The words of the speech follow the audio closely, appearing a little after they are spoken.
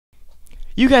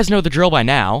You guys know the drill by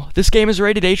now. This game is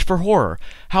rated H for horror.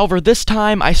 However, this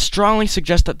time, I strongly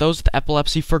suggest that those with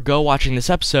epilepsy forgo watching this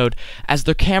episode, as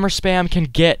their camera spam can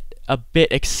get a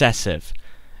bit excessive.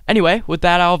 Anyway, with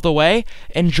that out of the way,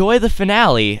 enjoy the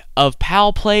finale of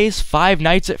PalPlays 5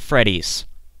 Nights at Freddy's.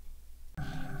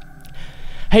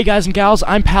 Hey guys and gals,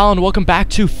 I'm Pal and welcome back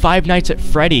to 5 Nights at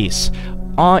Freddy's.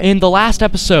 In the last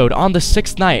episode, on the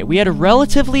 6th night, we had a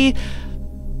relatively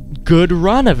good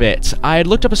run of it. I had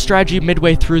looked up a strategy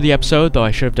midway through the episode, though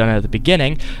I should have done it at the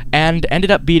beginning, and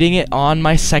ended up beating it on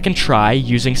my second try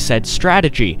using said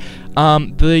strategy.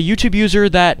 The YouTube user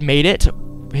that made it,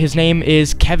 his name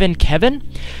is Kevin,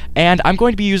 and I'm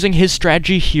going to be using his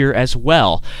strategy here as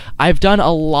well. I've done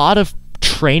a lot of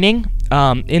training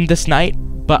in this night,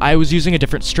 but I was using a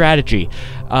different strategy.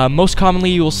 Most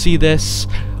commonly, you will see this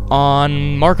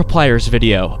on Markiplier's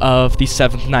video of the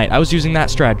 7th night. I was using that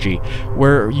strategy,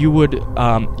 where you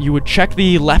would check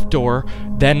the left door,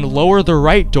 then lower the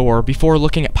right door before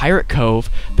looking at Pirate Cove,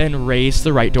 then raise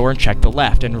the right door and check the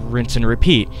left, and rinse and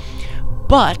repeat.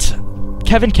 But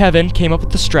Kevin came up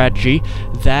with the strategy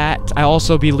that I'll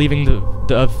also be leaving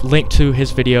the link to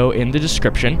his video in the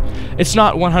description. It's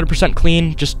not 100%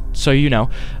 clean, just so you know.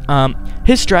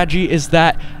 His strategy is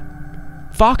that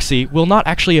Foxy will not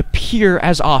actually appear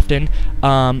as often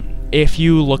if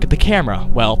you look at the camera.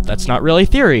 Well, that's not really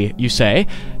theory, you say.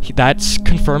 That's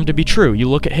confirmed to be true. You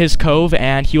look at his cove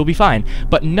and he will be fine.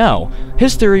 But no,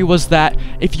 his theory was that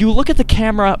if you look at the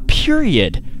camera,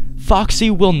 period,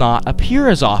 Foxy will not appear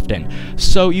as often.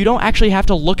 So you don't actually have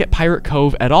to look at Pirate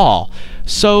Cove at all.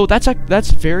 So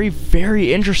that's very,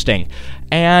 very interesting.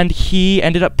 And he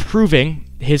ended up proving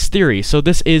his theory. So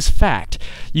this is fact.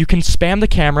 You can spam the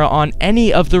camera on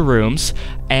any of the rooms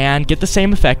and get the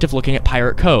same effect of looking at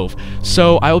Pirate Cove.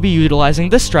 So I will be utilizing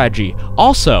this strategy.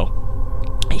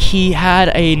 Also, he had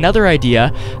another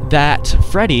idea that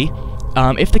Freddy,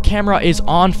 if the camera is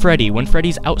on Freddy, when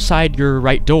Freddy's outside your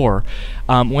right door,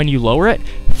 when you lower it,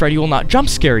 Freddy will not jump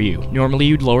scare you. Normally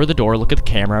you'd lower the door, look at the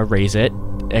camera, raise it,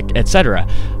 etc.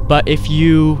 But if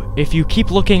you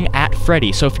keep looking at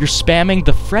Freddy, so if you're spamming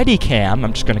the Freddy cam,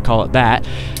 I'm just going to call it that,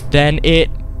 then it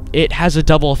has a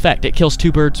double effect. It kills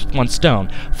two birds with one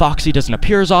stone. Foxy doesn't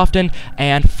appear as often,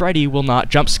 and Freddy will not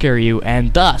jump scare you,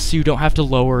 and thus you don't have to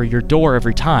lower your door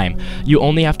every time. You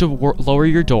only have to lower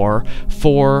your door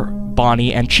for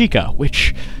Bonnie and Chica,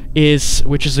 which is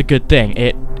a good thing.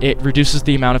 It reduces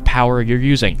the amount of power you're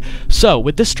using. So,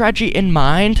 with this strategy in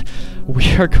mind,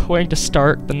 we are going to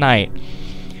start the night.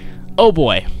 Oh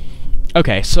boy.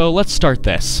 Okay, so let's start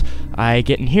this. I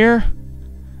get in here,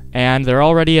 and they're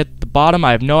already at the bottom.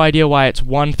 I have no idea why it's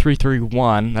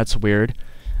 1331. That's weird.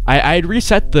 I had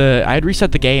reset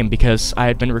the game because I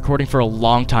had been recording for a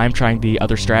long time trying the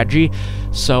other strategy.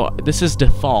 So this is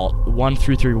default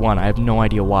 1331. I have no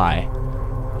idea why.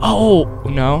 Oh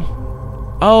no.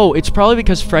 Oh, it's probably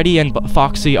because Freddy and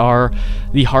Foxy are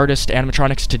the hardest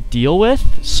animatronics to deal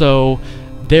with. So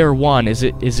their 1 is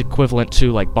equivalent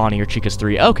to like Bonnie or Chica's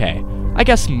 3. Okay. I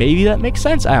guess maybe that makes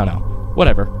sense. I don't know.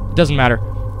 Whatever. It doesn't matter.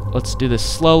 Let's do this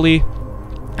slowly.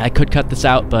 I could cut this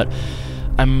out, but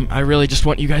I really just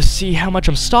want you guys to see how much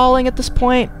I'm stalling at this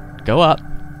point. Go up.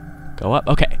 Go up.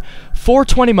 Okay.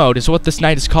 420 mode is what this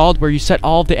night is called, where you set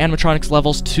all of the animatronics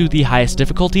levels to the highest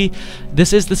difficulty.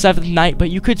 This is the 7th night,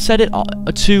 but you could set it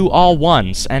to all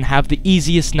 1s and have the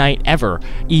easiest night ever.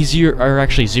 Easier, or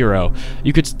actually 0.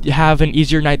 You could have an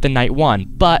easier night than night 1,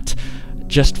 but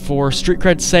just for street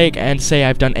cred's sake and say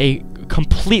I've done a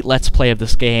complete let's play of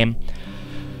this game,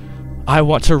 I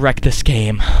want to wreck this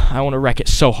game. I want to wreck it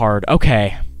so hard.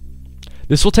 Okay.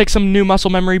 This will take some new muscle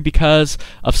memory because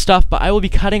of stuff, but I will be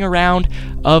cutting around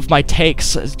of my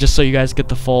takes just so you guys get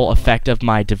the full effect of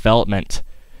my development.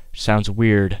 Sounds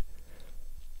weird.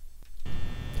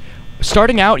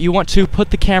 Starting out, you want to put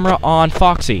the camera on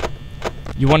Foxy.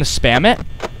 You want to spam it,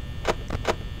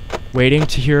 waiting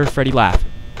to hear Freddy laugh.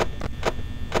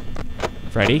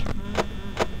 Freddy.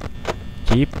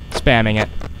 Keep spamming it.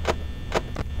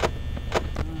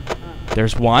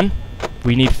 There's 1.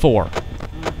 We need 4.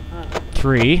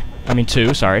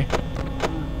 2, sorry.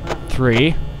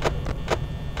 3.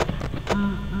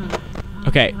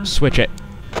 Okay, switch it.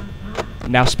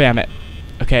 Now spam it.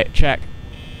 Okay, check.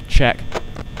 Check.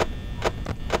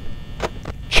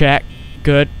 Check.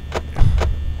 Good.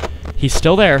 He's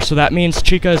still there, so that means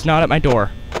Chica is not at my door.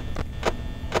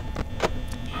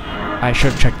 I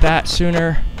should have checked that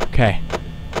sooner. Okay.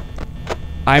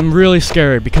 I'm really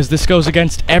scared because this goes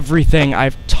against everything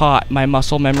I've taught my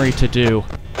muscle memory to do.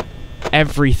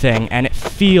 Everything, and it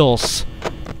feels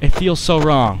so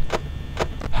wrong.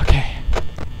 Okay.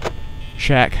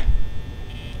 Check.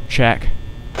 Check.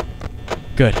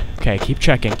 Good. Okay, keep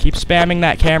checking. Keep spamming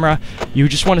that camera. You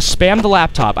just want to spam the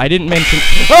laptop. I didn't mention...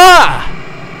 Ah!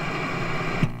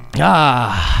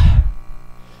 Ah!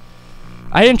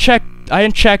 I didn't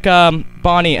check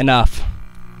Bonnie enough.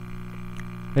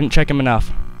 Didn't check him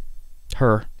enough.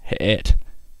 Her. It.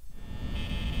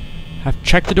 Have to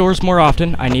check the doors more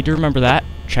often. I need to remember that.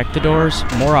 Check the doors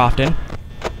more often.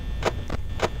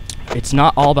 It's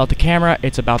not all about the camera.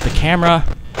 It's about the camera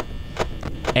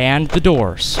and the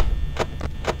doors.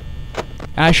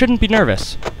 And I shouldn't be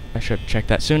nervous. I should have checked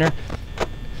that sooner.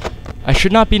 I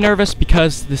should not be nervous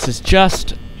because this is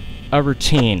just a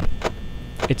routine.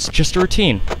 It's just a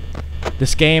routine.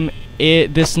 This game,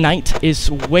 this night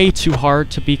is way too hard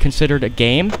to be considered a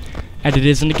game, and it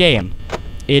isn't a game.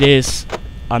 It is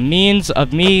a means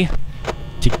of me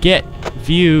to get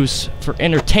views for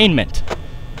entertainment.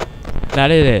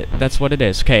 That's what it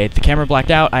is. Okay, the camera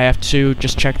blacked out. I have to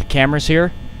just check the cameras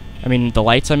here. I mean, the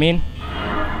lights, I mean.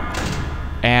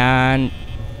 And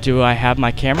do I have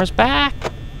my cameras back?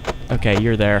 Okay,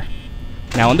 you're there.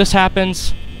 Now, when this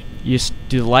happens, you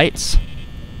do the lights.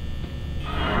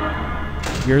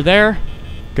 You're there?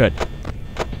 Good.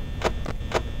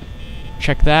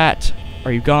 Check that.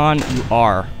 Are you gone? You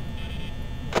are.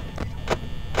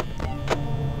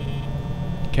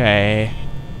 Okay.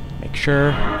 Make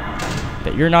sure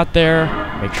that you're not there.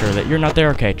 Make sure that you're not there.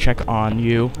 Okay, check on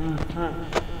you.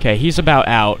 Okay, he's about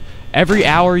out. Every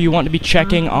hour you want to be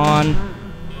checking on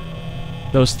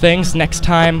those things. Next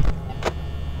time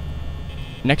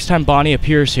Bonnie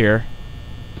appears here,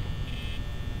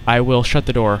 I will shut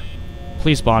the door.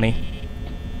 Please, Bonnie.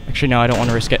 Actually, no, I don't want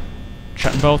to risk it.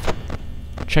 Shutting both.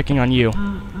 Checking on you.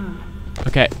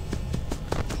 Okay.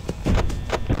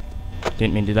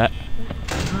 Didn't mean to do that.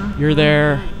 You're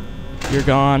there. You're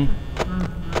gone.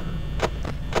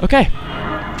 Okay.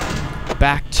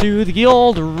 Back to the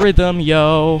old rhythm,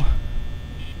 yo.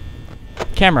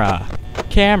 Camera.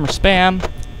 Camera spam.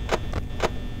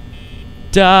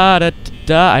 Da da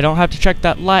da. I don't have to check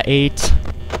that light.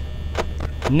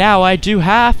 Now I do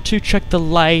have to check the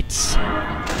lights.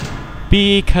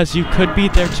 Because you could be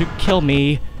there to kill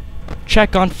me.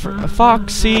 Check on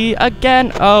Foxy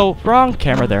again. Oh, wrong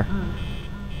camera there.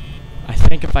 I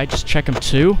think if I just check him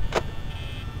too,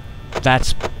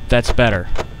 that's better.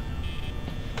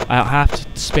 I don't have to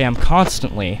spam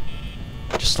constantly,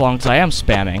 just as long as I am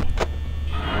spamming.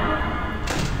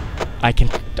 I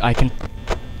can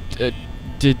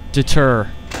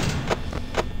deter.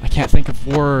 I can't think of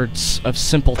words of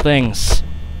simple things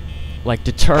like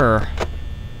deter.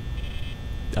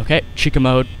 Okay, Chica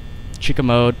mode, Chica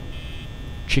mode,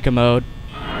 Chica mode.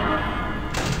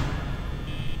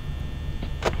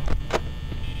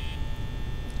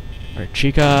 Alright,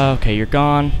 Chica, okay, you're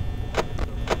gone.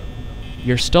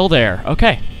 You're still there.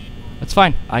 Okay, that's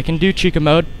fine. I can do Chica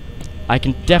mode. I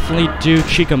can definitely do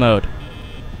Chica mode.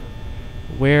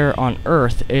 Where on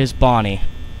earth is Bonnie?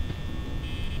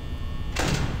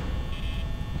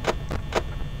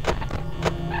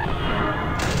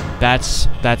 That's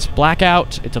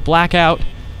blackout. It's a blackout.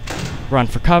 Run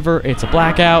for cover. It's a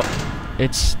blackout.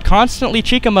 It's constantly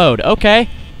Chica mode. Okay.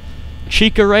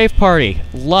 Chica rave party.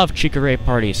 Love Chica rave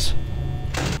parties.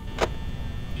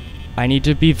 I need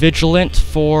to be vigilant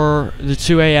for the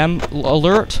 2 a.m.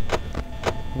 alert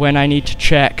when I need to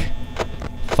check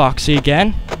Foxy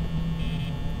again.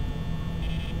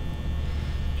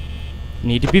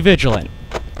 Need to be vigilant.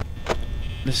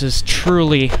 This is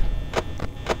truly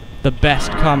the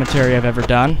best commentary I've ever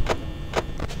done.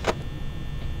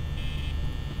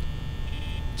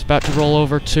 It's about to roll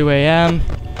over 2 a.m.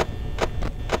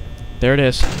 There it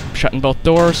is. Shutting both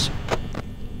doors.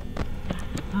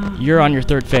 You're on your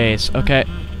third phase. Okay.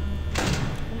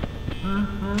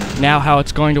 Now how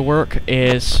it's going to work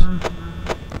is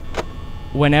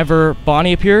whenever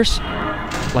Bonnie appears,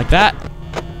 like that,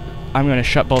 I'm going to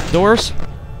shut both doors.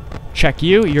 Check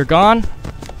you. You're gone.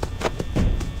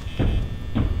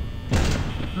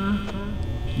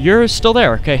 You're still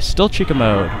there. Okay, still Chica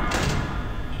mode.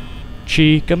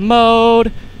 Chica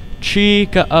mode.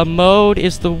 Chica mode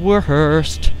is the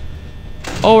worst.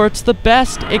 Or it's the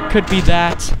best. It could be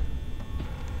that.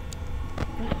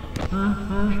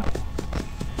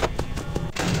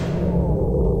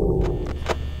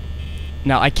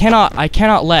 Now I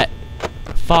cannot let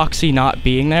Foxy not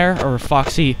being there or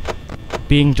Foxy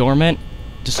being dormant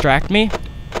distract me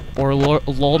or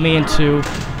lull me into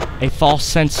a false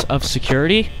sense of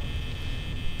security,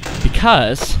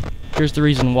 because here's the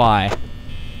reason why.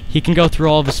 He can go through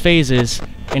all of his phases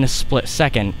in a split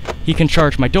second. He can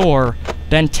charge my door,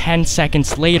 then 10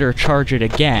 seconds later charge it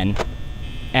again.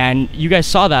 And you guys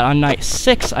saw that on night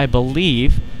 6, I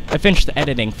believe. I finished the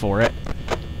editing for it.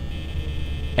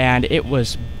 and it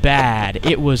was bad.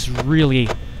 It was really...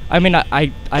 I mean,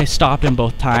 I stopped him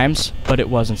both times, but it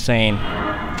was insane.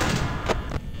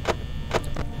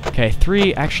 Okay,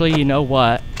 3, actually, you know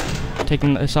what?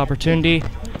 Taking this opportunity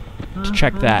to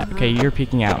check that. Okay, you're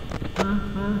peeking out.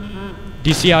 Do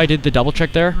you see how I did the double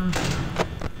check there?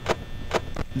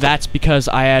 That's because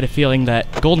I had a feeling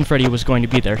that Golden Freddy was going to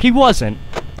be there. He wasn't,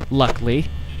 luckily,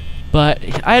 but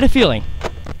I had a feeling.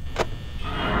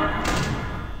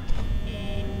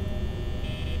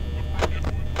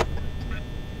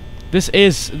 This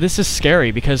is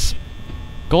scary because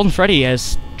Golden Freddy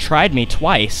has tried me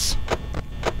twice.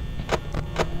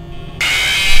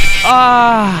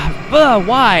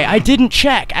 Why? I didn't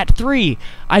check at 3.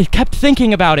 I kept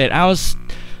thinking about it. I was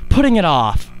putting it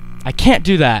off. I can't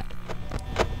do that.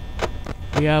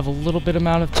 We have a little bit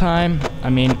amount of time. I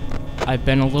mean, I've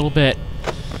been a little bit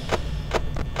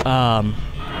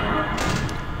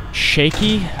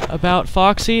shaky about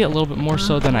Foxy, a little bit more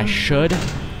so than I should,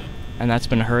 and that's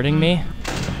been hurting me.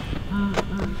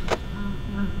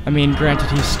 I mean, granted,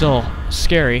 he's still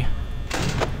scary,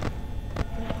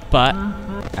 but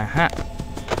I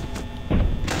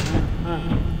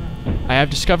have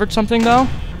discovered something, though.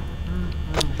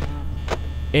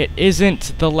 It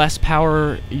isn't the less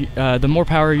power, the more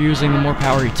power you're using, the more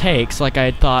power he takes, like I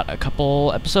had thought a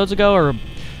couple episodes ago, or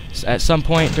at some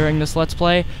point during this Let's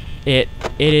Play. It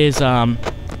is, the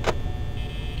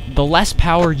less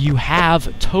power you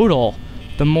have total,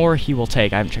 the more he will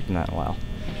take. I haven't checked that in a while.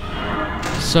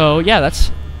 So, yeah,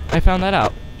 I found that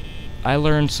out. I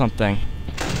learned something.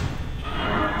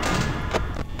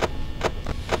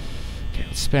 Okay,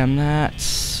 let's spam that.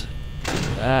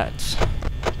 Do that.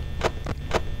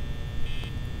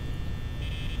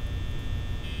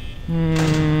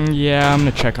 Yeah, I'm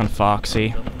gonna check on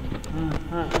Foxy.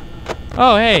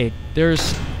 Oh, hey,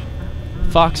 there's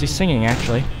Foxy singing,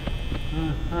 actually.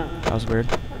 That was weird.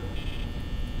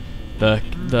 The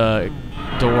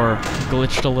door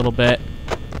glitched a little bit.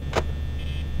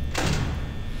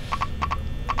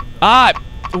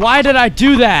 Why did I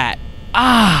do that?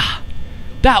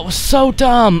 That was so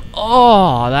dumb.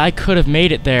 Oh, I could have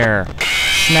made it there.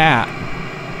 Snap.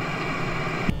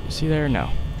 See there? No.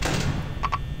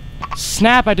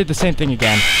 Snap, I did the same thing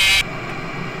again.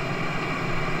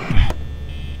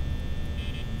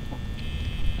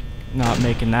 Not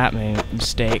making that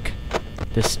mistake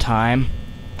this time.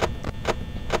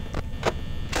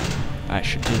 I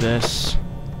should do this.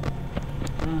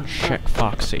 Check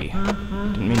Foxy.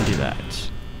 Didn't mean to do that.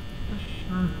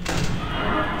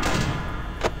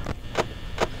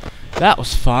 That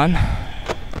was fun.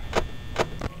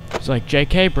 It's like,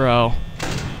 JK, bro.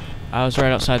 I was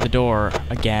right outside the door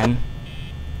again.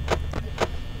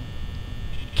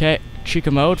 Okay,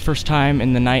 Chica mode. First time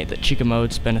in the night that Chica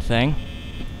mode's been a thing.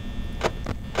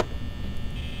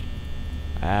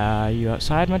 You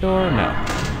outside my door? No.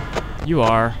 You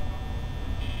are.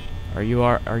 Are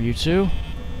you too?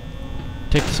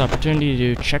 Take this opportunity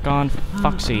to check on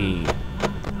Foxy.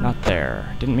 Not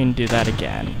there. Didn't mean to do that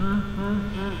again.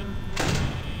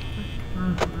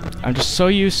 I'm just so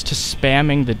used to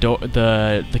spamming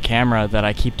the camera that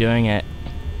I keep doing it.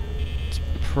 It's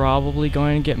probably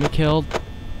going to get me killed.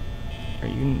 Are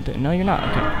you? No, you're not.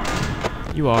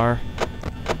 Okay. You are.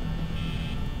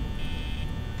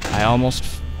 I almost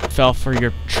fell for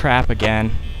your trap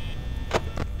again.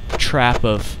 The trap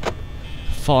of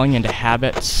falling into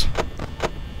habits.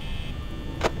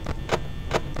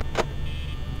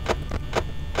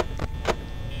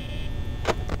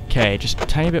 Okay, just a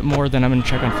tiny bit more, then I'm gonna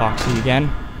check on Foxy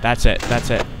again. That's it, that's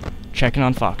it. Checking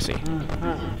on Foxy.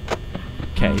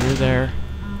 Okay, you're there.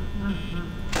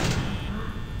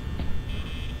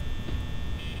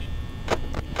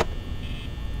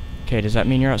 Okay, does that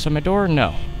mean you're outside my door?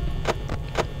 No.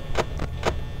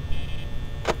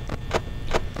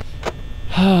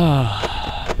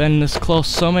 Been this close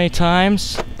so many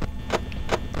times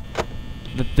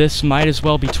that this might as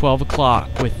well be 12 o'clock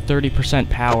with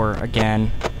 30% power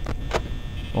again.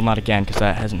 Well, not again, because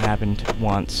that hasn't happened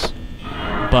once.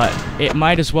 But it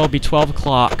might as well be 12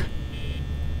 o'clock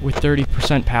with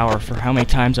 30% power for how many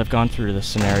times I've gone through this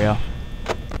scenario.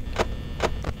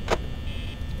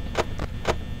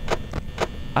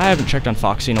 I haven't checked on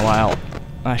Foxy in a while.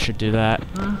 I should do that.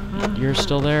 You're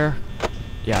still there?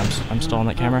 Yeah, I'm still on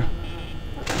that camera.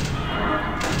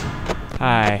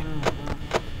 Hi.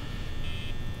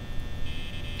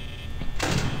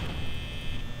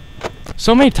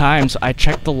 So many times I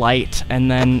check the light and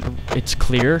then it's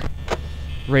clear,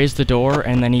 raise the door,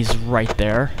 and then he's right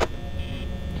there.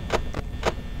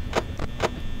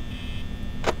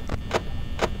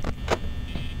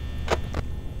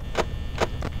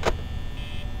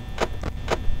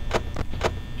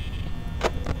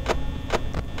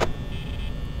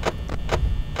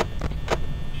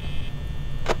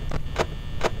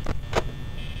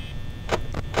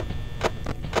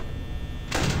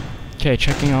 Okay,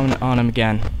 checking on him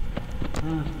again.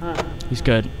 He's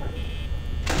good.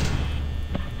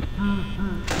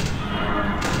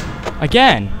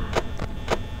 Again!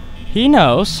 He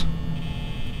knows.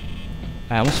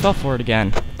 I almost fell for it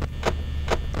again.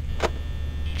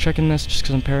 Checking this just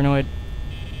because I'm paranoid.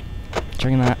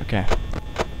 Checking that, okay.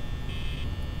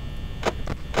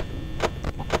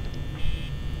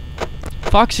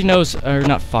 Foxy knows, or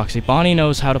not Foxy, Bonnie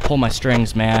knows how to pull my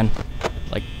strings, man.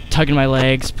 Like, tugging my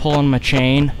legs, pulling my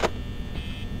chain.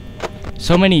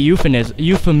 So many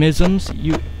euphemisms,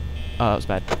 that was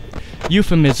bad.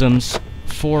 Euphemisms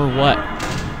for what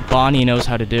Bonnie knows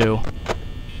how to do.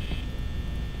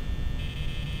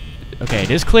 Okay,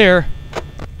 it is clear.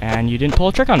 And you didn't pull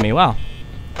a trick on me, wow.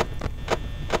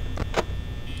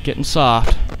 Getting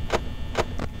soft.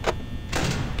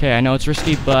 Okay, I know it's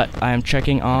risky, but I am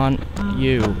checking on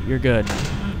you. You're good.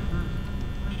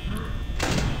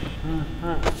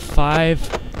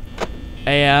 5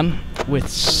 a.m. with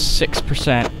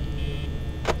 6%.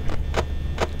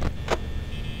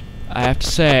 I have to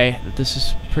say that this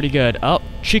is pretty good. Oh,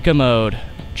 Chica mode.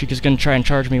 Chica's gonna try and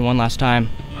charge me one last time.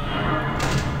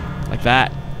 Like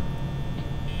that.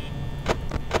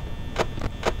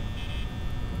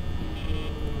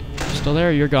 Still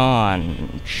there? You're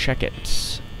gone. Check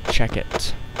it. Check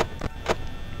it.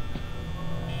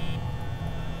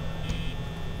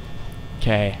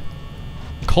 Okay.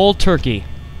 Cold turkey.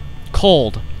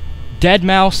 Cold. Dead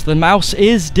mouse. The mouse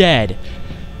is dead.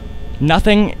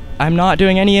 Nothing. I'm not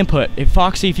doing any input.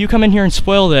 Foxy, if you come in here and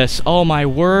spoil this, oh my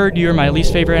word, you're my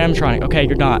least favorite animatronic. Okay,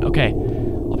 you're not. Okay.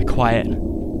 I'll be quiet.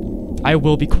 I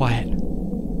will be quiet.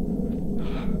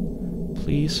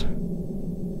 Please.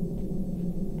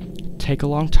 Take a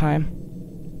long time.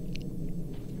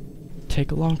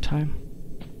 Take a long time.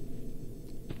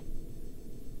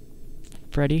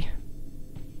 Freddy.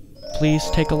 Please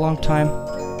take a long time.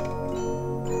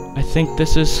 I think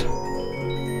this is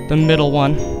the middle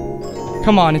one.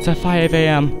 Come on, it's at 5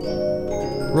 a.m.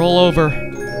 Roll over.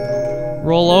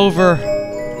 Roll over.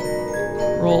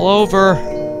 Roll over.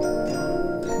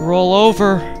 Roll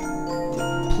over.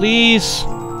 Please.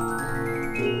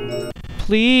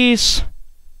 Please.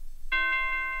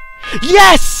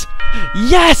 Yes!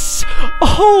 Yes!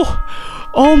 Oh!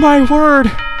 Oh my word!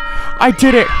 I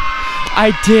did it!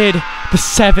 I did the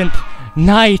 7th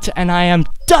night, and I am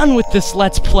done with this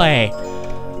Let's Play!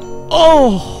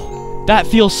 Oh! That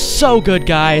feels so good,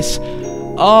 guys.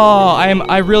 Oh,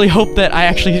 I really hope that I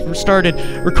actually started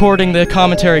recording the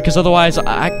commentary, because otherwise,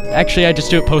 I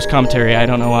just do it post-commentary. I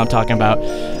don't know what I'm talking about.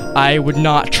 I would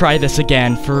not try this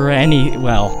again for any,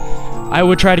 well, I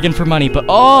would try it again for money, but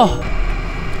oh!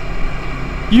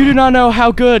 You do not know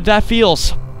how good that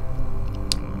feels.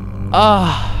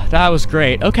 Ah, that was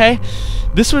great. Okay.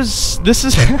 This is this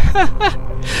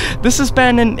has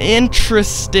been an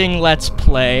interesting Let's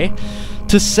Play,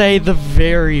 to say the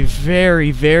very,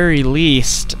 very, very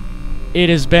least. It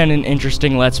has been an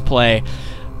interesting Let's Play.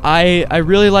 I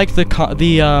really like the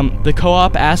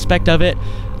co-op aspect of it.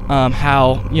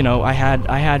 How, you know, I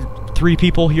had 3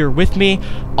 people here with me,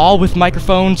 all with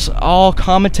microphones, all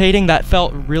commentating. That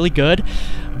felt really good.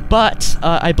 But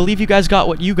I believe you guys got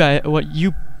what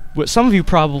some of you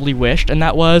probably wished, and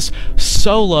that was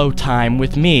solo time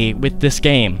with me with this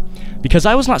game, because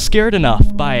I was not scared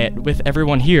enough by it with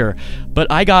everyone here.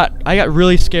 But I got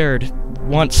really scared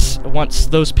once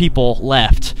those people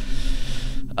left.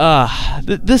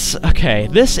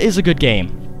 This is a good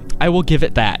game. I will give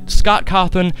it that. Scott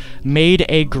Cawthon made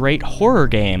a great horror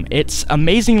game. It's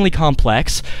amazingly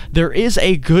complex. There is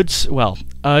a good, well,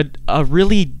 a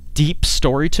really deep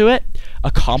story to it,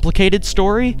 a complicated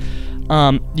story.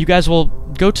 You guys will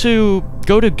go to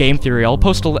Game Theory. I'll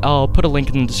put a link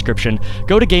in the description.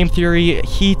 Go to Game Theory.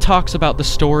 He talks about the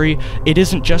story. It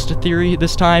isn't just a theory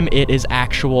this time. It is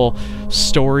actual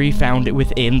story found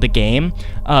within the game.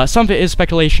 Some of it is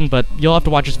speculation, but you'll have to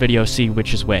watch this video to see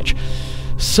which is which.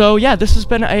 So yeah, this has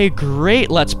been a great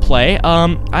Let's Play.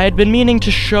 I had been meaning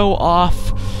to show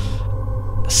off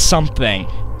something.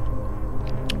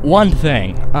 One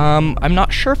thing. I'm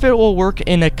not sure if it will work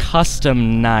in a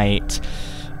custom night.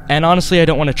 And honestly, I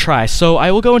don't want to try. So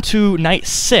I will go into night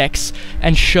 6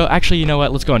 and show... Actually, you know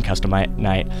what? Let's go in custom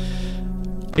night.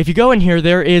 If you go in here,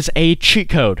 there is a cheat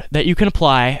code that you can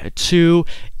apply to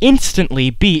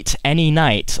instantly beat any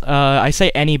night. I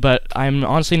say any, but I'm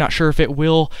honestly not sure if it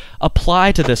will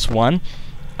apply to this one.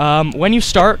 When you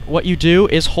start, what you do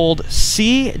is hold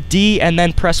C, D, and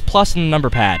then press plus in the number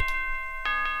pad.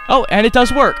 Oh, and it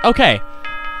does work. Okay.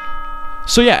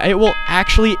 So yeah, it will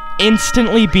actually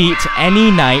instantly beat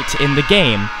any night in the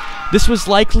game. This was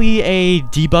likely a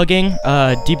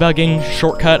debugging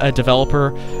shortcut, a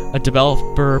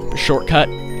developer shortcut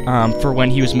for when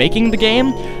he was making the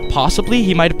game. Possibly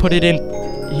he might have put it in.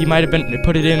 He might have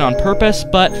put it in on purpose,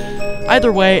 but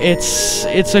either way,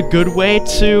 it's a good way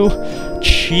to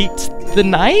cheat the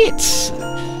night.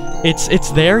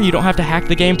 It's there. You don't have to hack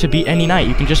the game to beat any night.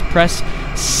 You can just press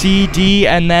CD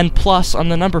and then plus on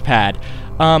the number pad.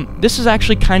 This is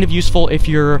actually kind of useful if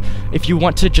you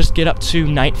want to just get up to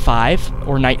night 5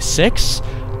 or night 6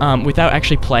 without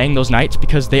actually playing those nights,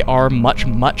 because they are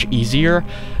much easier,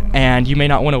 and you may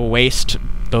not want to waste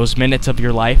those minutes of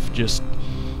your life just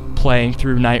playing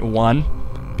through night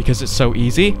 1 because it's so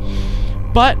easy.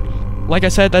 But like I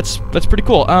said, that's pretty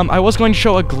cool. I was going to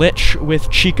show a glitch with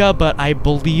Chica, but I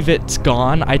believe it's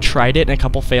gone. I tried it in a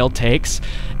couple failed takes,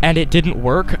 and it didn't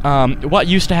work. What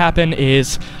used to happen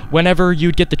is whenever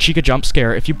you'd get the Chica jump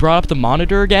scare, if you brought up the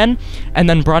monitor again and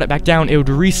then brought it back down, it would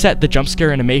reset the jump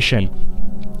scare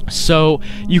animation. So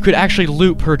you could actually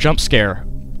loop her jump scare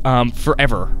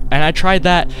forever. And I tried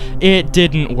that. It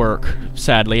didn't work,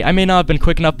 sadly. I may not have been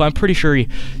quick enough, but I'm pretty sure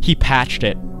he patched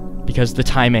it, because the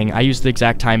timing, I used the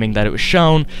exact timing that it was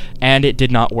shown, and it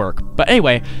did not work. But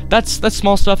anyway, that's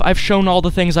small stuff. I've shown all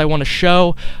the things I want to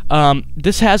show.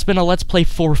 This has been a Let's Play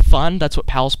for fun. That's what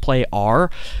Pals Play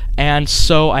are. And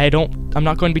so I'm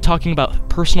not going to be talking about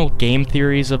personal game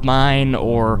theories of mine,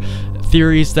 or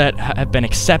theories that have been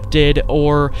accepted,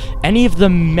 or any of the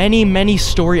many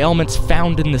story elements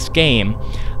found in this game.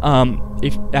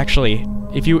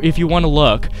 If you want to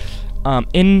look,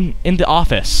 in The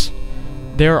Office,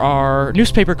 there are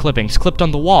newspaper clippings clipped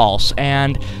on the walls,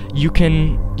 and you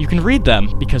can read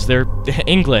them because they're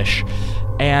English,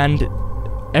 and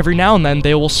every now and then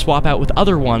they will swap out with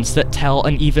other ones that tell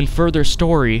an even further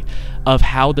story of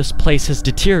how this place has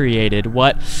deteriorated,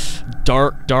 what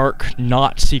dark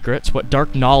not secrets, what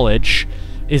dark knowledge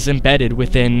is embedded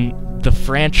within the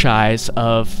franchise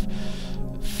of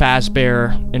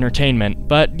Fazbear Entertainment.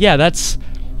 But yeah, that's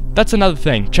another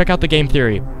thing. Check out the game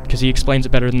theory, because he explains it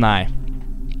better than I.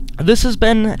 This has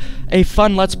been a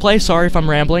fun Let's Play. Sorry if I'm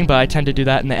rambling, but I tend to do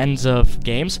that in the ends of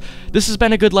games. This has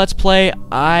been a good Let's Play.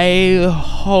 I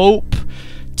hope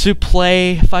to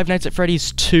play Five Nights at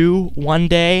Freddy's 2 one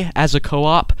day as a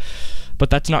co-op,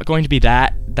 but that's not going to be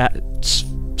that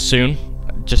soon,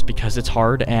 just because it's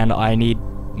hard and I need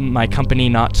my company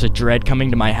not to dread coming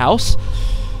to my house.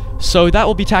 So that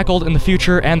will be tackled in the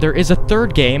future, and there is a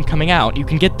third game coming out. You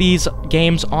can get these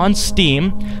games on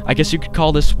Steam. I guess you could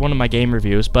call this one of my game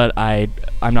reviews, but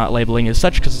I'm not labeling it as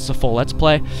such because it's a full Let's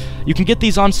Play. You can get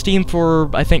these on Steam for,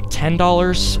 I think,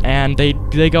 $10, and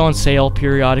they go on sale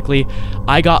periodically.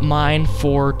 I got mine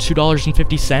for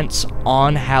 $2.50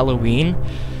 on Halloween,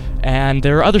 and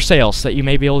there are other sales that you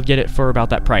may be able to get it for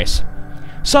about that price.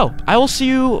 So, I will see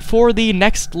you for the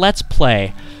next Let's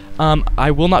Play. I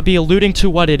will not be alluding to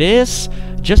what it is,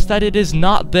 just that it is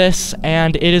not this,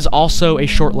 and it is also a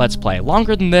short Let's Play.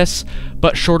 Longer than this,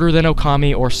 but shorter than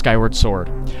Okami or Skyward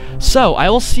Sword. So, I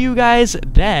will see you guys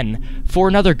then for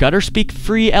another Gutter Speak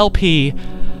free LP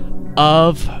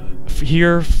of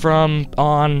Here From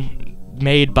On,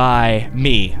 made by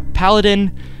me,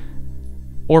 Paladin,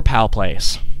 or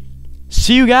PalPlays.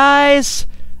 See you guys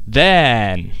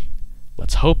then!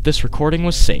 Let's hope this recording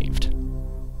was saved.